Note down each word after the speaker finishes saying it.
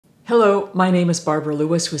Hello, my name is Barbara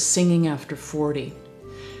Lewis with Singing After 40.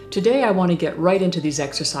 Today I want to get right into these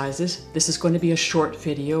exercises. This is going to be a short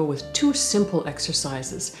video with 2 simple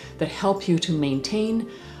exercises that help you to maintain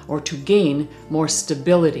or to gain more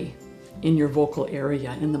stability in your vocal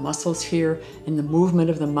area, in the muscles here, in the movement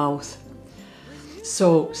of the mouth.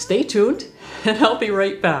 So stay tuned and I'll be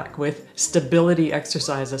right back with stability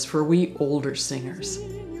exercises for we older singers.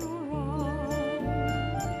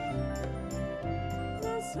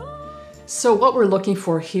 So what we're looking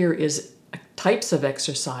for here is types of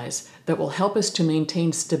exercise that will help us to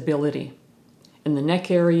maintain stability in the neck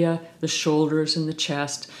area, the shoulders, and the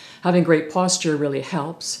chest. Having great posture really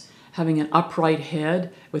helps. Having an upright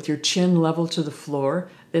head with your chin level to the floor,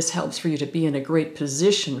 this helps for you to be in a great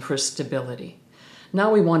position for stability.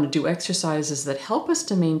 Now we want to do exercises that help us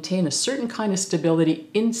to maintain a certain kind of stability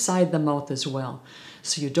inside the mouth as well.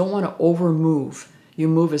 So you don't want to over move. You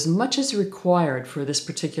move as much as required for this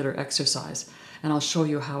particular exercise, and I'll show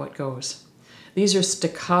you how it goes. These are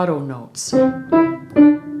staccato notes. It's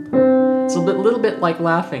a little bit like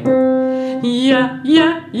laughing. Yeah,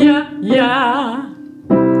 yeah, yeah, yeah.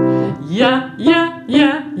 Yeah, yeah,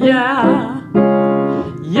 yeah, yeah.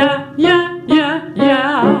 Yeah, yeah, yeah,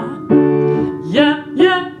 yeah. Yeah,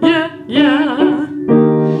 yeah, yeah, yeah.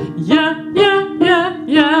 Yeah, yeah, yeah,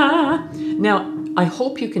 yeah. Now, I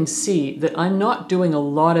hope you can see that I'm not doing a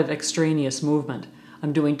lot of extraneous movement.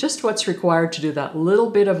 I'm doing just what's required to do that little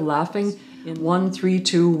bit of laughing in 1, 3,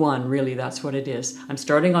 2, 1. Really, that's what it is. I'm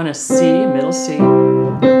starting on a C, middle C,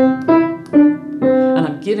 and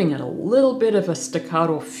I'm giving it a little bit of a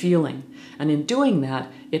staccato feeling. And in doing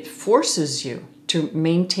that, it forces you to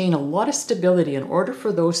maintain a lot of stability in order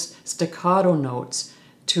for those staccato notes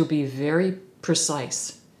to be very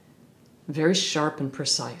precise, very sharp and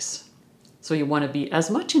precise. So you want to be as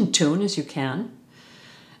much in tune as you can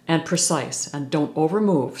and precise, and don't over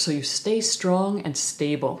move. So you stay strong and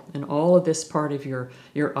stable in all of this part of your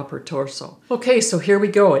upper torso. Okay, so here we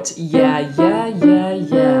go. It's yeah, yeah, yeah,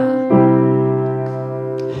 yeah.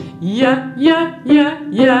 Yeah, yeah, yeah,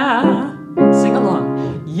 yeah. Sing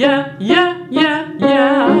along. Yeah, yeah, yeah,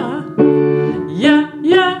 yeah. Yeah,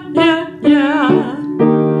 yeah, yeah, yeah.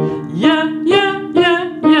 Yeah, yeah, yeah,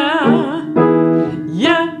 yeah.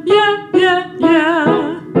 Yeah, yeah, yeah, yeah.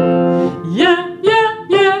 Yeah, yeah,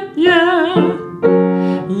 yeah, yeah.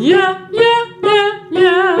 Yeah, yeah, yeah,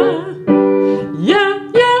 yeah. Yeah,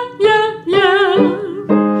 yeah, yeah, yeah.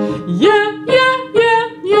 Yeah, yeah, yeah,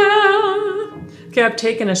 yeah. Okay, I've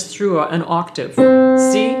taken us through an octave,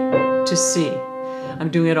 C to C. I'm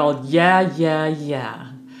doing it all yeah, yeah,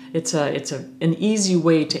 yeah. It's an easy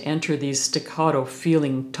way to enter these staccato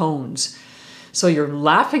feeling tones. So you're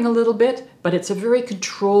laughing a little bit, but it's a very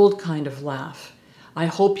controlled kind of laugh. I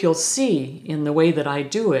hope you'll see in the way that I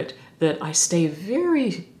do it that I stay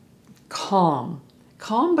very calm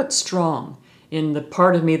but strong in the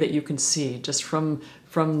part of me that you can see, just from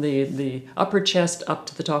the upper chest up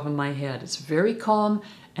to the top of my head. It's very calm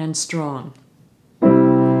and strong.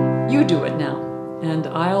 You do it now, and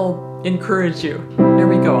I'll encourage you. Here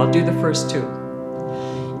we go, I'll do the first 2.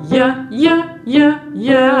 Yeah, yeah, yeah,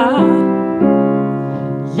 yeah.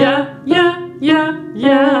 Yeah, yeah, yeah,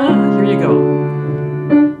 yeah. Here you go.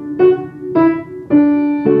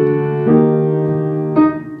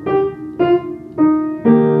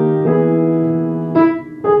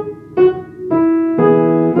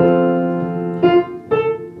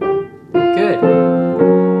 Good.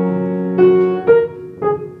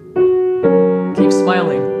 Keep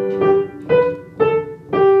smiling.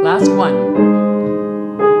 Last one.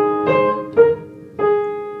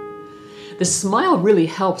 The smile really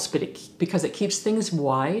helps because it keeps things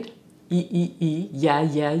wide, E, yeah,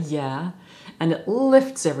 yeah, yeah, and it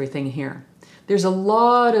lifts everything here. There's a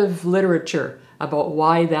lot of literature about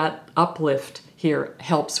why that uplift here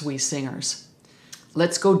helps we singers.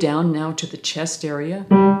 Let's go down now to the chest area,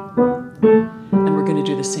 and we're going to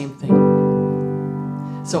do the same thing.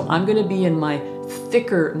 So I'm going to be in my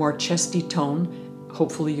thicker, more chesty tone.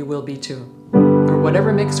 Hopefully you will be too, or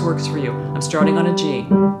whatever mix works for you. I'm starting on a G.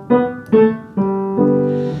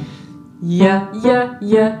 Yeah, yeah,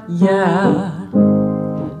 yeah, yeah.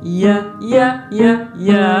 Yeah, yeah, yeah,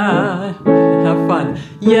 yeah. Have fun.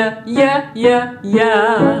 Yeah, yeah, yeah,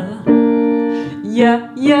 yeah.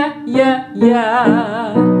 Yeah, yeah, yeah,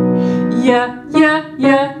 yeah. Yeah, yeah,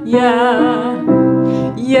 yeah, yeah.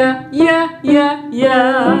 Yeah, yeah, yeah,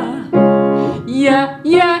 yeah. Yeah,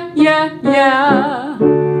 yeah, yeah, yeah.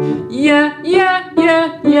 Yeah, yeah,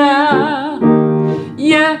 yeah, yeah.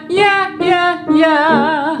 Yeah, yeah, yeah,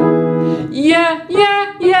 yeah. Yeah,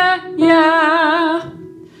 yeah, yeah, yeah.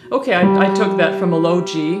 Okay, I took that from a low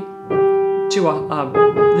G to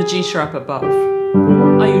the G sharp above.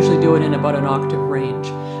 I usually do it in about an octave range.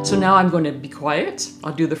 So now I'm going to be quiet.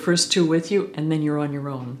 I'll do the first two with you, and then you're on your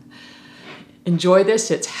own. Enjoy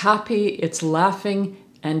this. It's happy, it's laughing,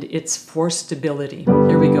 and it's for stability.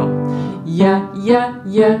 Here we go. Yeah, yeah,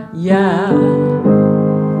 yeah, yeah.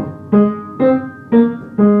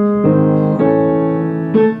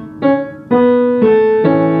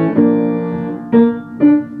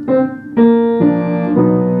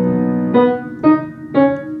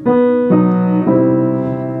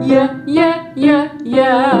 Yeah, yeah, yeah,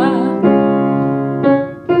 yeah.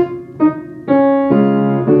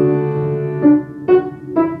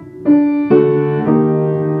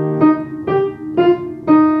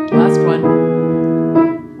 Last one.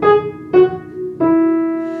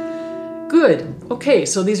 Good. Okay,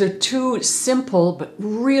 so these are two simple but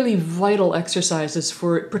really vital exercises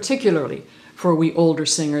particularly for we older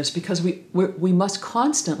singers, because we must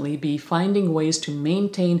constantly be finding ways to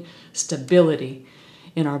maintain stability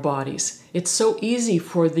in our bodies. It's so easy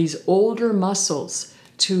for these older muscles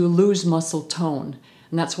to lose muscle tone.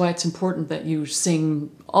 And that's why it's important that you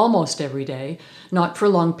sing almost every day, not for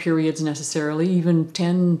long periods necessarily, even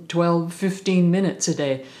 10, 12, 15 minutes a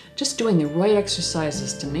day. Just doing the right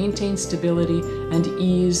exercises to maintain stability and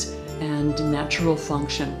ease and natural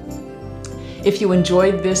function. If you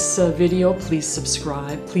enjoyed this video, please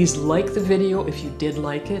subscribe. Please like the video if you did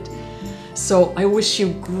like it. So I wish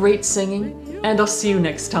you great singing, and I'll see you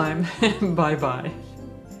next time. Bye-bye.